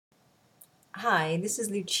Hi, this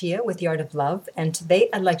is Lucia with The Art of Love, and today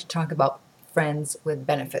I'd like to talk about friends with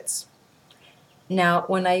benefits. Now,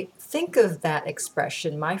 when I think of that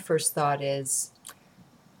expression, my first thought is,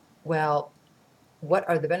 well, what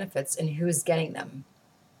are the benefits and who's getting them?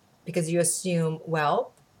 Because you assume,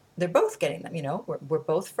 well, they're both getting them, we're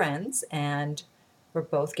both friends and we're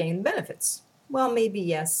both getting the benefits. Well, maybe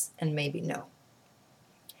yes and maybe no.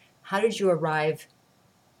 How did you arrive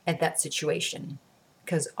at that situation?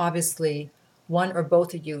 Because obviously, one or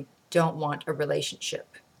both of you don't want a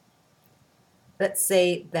relationship. Let's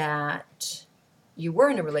say that you were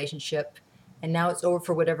in a relationship and now it's over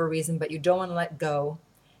for whatever reason, but you don't want to let go.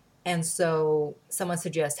 And so someone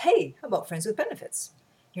suggests, hey, how about friends with benefits?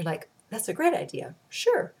 You're like, that's a great idea.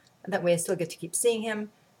 Sure. And that way I still get to keep seeing him.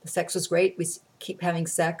 The sex was great. We keep having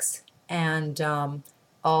sex and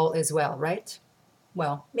all is well, right?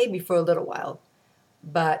 Well, maybe for a little while.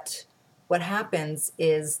 But what happens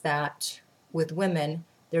is that with women,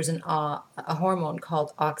 there's a hormone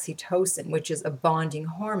called oxytocin, which is a bonding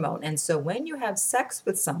hormone. And so when you have sex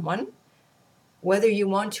with someone, whether you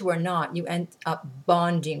want to or not, you end up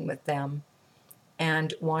bonding with them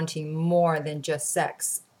and wanting more than just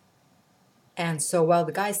sex. And so while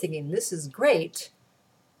the guy's thinking, this is great,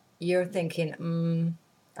 you're thinking,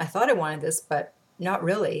 I thought I wanted this, but not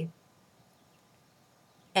really.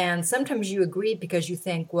 And sometimes you agree because you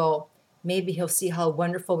think, well, maybe he'll see how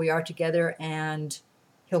wonderful we are together and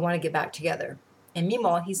he'll want to get back together. And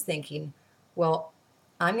meanwhile, he's thinking, well,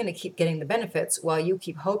 I'm going to keep getting the benefits while you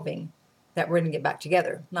keep hoping that we're going to get back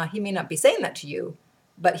together. Now, he may not be saying that to you,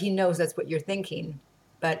 but he knows that's what you're thinking.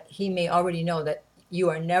 But he may already know that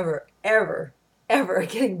you are never, ever, ever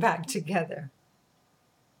getting back together.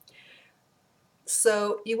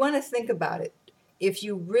 So you want to think about it. If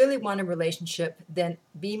you really want a relationship, then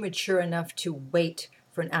be mature enough to wait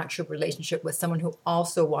for an actual relationship with someone who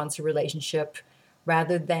also wants a relationship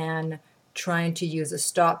rather than trying to use a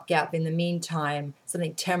stopgap in the meantime,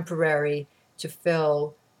 something temporary to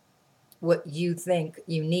fill what you think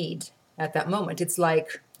you need at that moment. It's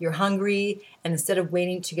like you're hungry, and instead of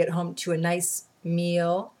waiting to get home to a nice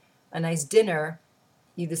meal, a nice dinner,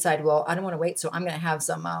 you decide, well, I don't want to wait, so I'm going to have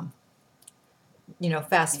some,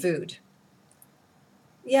 fast food.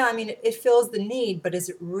 Yeah, I mean, it fills the need, but is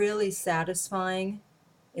it really satisfying?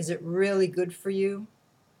 Is it really good for you?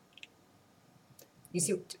 You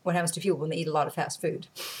see what happens to people when they eat a lot of fast food.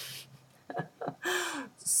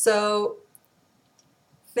 So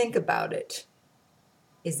think about it.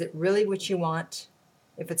 Is it really what you want?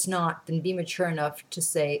 If it's not, then be mature enough to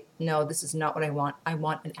say, no, this is not what I want. I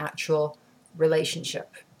want an actual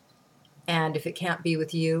relationship. And if it can't be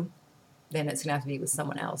with you, then it's going to have to be with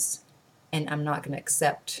someone else. And I'm not going to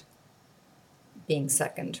accept being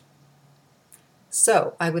second.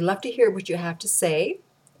 So I would love to hear what you have to say.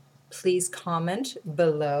 Please comment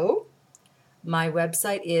below. My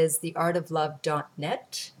website is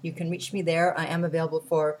theartoflove.net. You can reach me there. I am available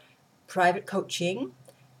for private coaching,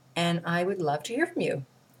 and I would love to hear from you.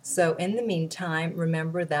 So in the meantime,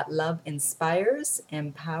 remember that love inspires,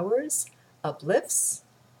 empowers, uplifts,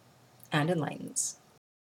 and enlightens.